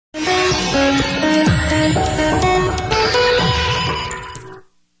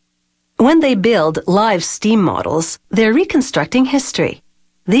When they build live steam models, they're reconstructing history.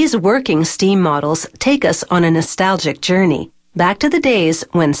 These working steam models take us on a nostalgic journey, back to the days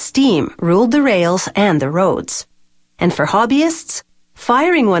when steam ruled the rails and the roads. And for hobbyists,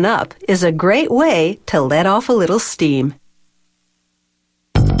 firing one up is a great way to let off a little steam.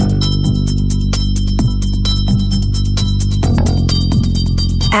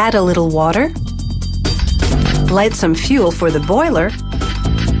 Add a little water, light some fuel for the boiler,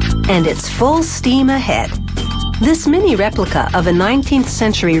 and it's full steam ahead. This mini replica of a 19th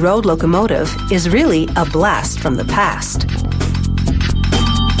century road locomotive is really a blast from the past.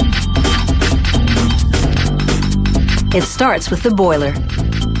 It starts with the boiler.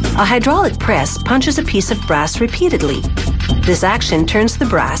 A hydraulic press punches a piece of brass repeatedly. This action turns the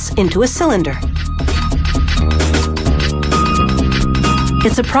brass into a cylinder.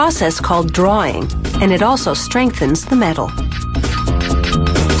 It's a process called drawing, and it also strengthens the metal.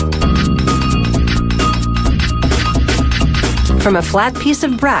 From a flat piece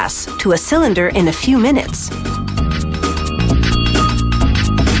of brass to a cylinder in a few minutes.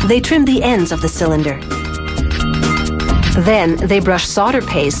 They trim the ends of the cylinder. Then they brush solder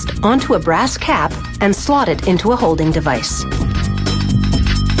paste onto a brass cap and slot it into a holding device.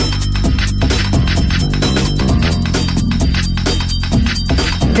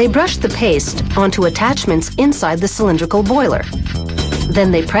 They brush the paste onto attachments inside the cylindrical boiler.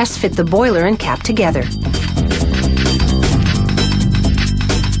 Then they press fit the boiler and cap together.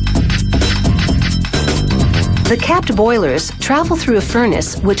 The capped boilers travel through a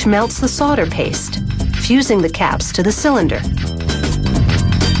furnace which melts the solder paste, fusing the caps to the cylinder.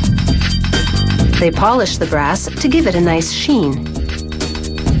 They polish the brass to give it a nice sheen.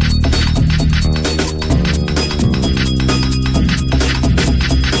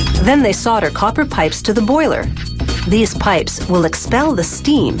 Then they solder copper pipes to the boiler. These pipes will expel the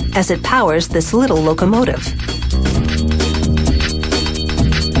steam as it powers this little locomotive.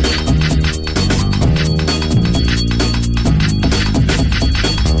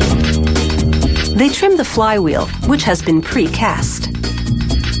 They trim the flywheel, which has been pre-cast.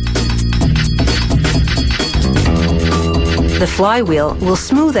 The flywheel will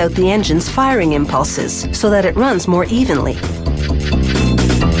smooth out the engine's firing impulses so that it runs more evenly.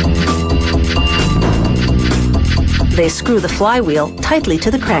 They screw the flywheel tightly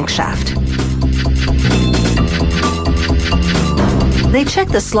to the crankshaft. They check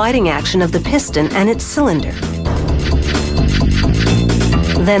the sliding action of the piston and its cylinder.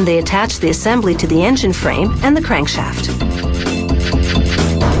 Then they attach the assembly to the engine frame and the crankshaft.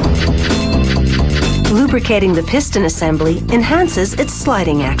 Lubricating the piston assembly enhances its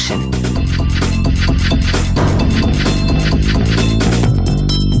sliding action.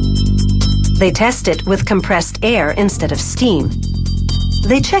 They test it with compressed air instead of steam.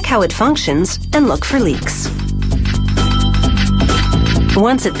 They check how it functions and look for leaks.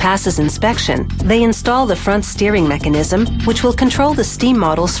 Once it passes inspection, they install the front steering mechanism, which will control the steam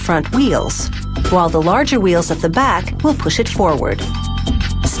model's front wheels, while the larger wheels at the back will push it forward.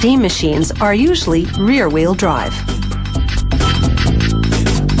 Steam machines are usually rear-wheel drive.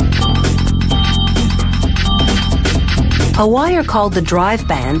 A wire called the drive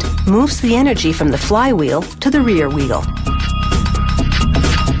band moves the energy from the flywheel to the rear wheel.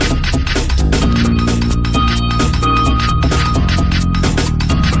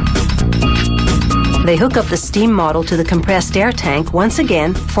 They hook up the steam model to the compressed air tank once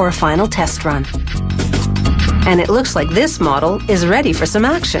again for a final test run. And it looks like this model is ready for some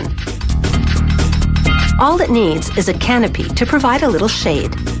action. All it needs is a canopy to provide a little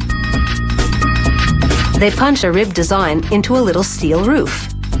shade. They punch a rib design into a little steel roof.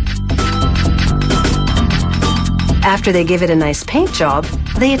 After they give it a nice paint job,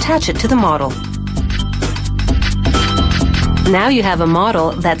 they attach it to the model. Now you have a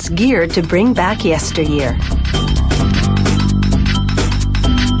model that's geared to bring back yesteryear.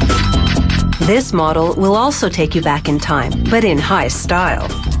 This model will also take you back in time, but in high style.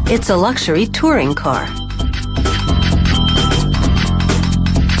 It's a luxury touring car.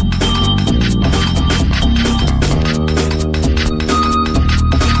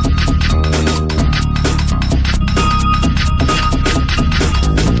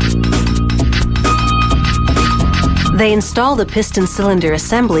 They install the piston cylinder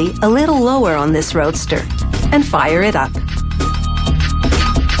assembly a little lower on this roadster and fire it up.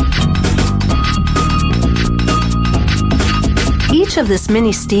 Each of this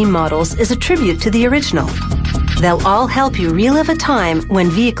mini steam models is a tribute to the original. They'll all help you relive a time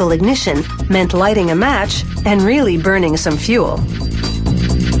when vehicle ignition meant lighting a match and really burning some fuel.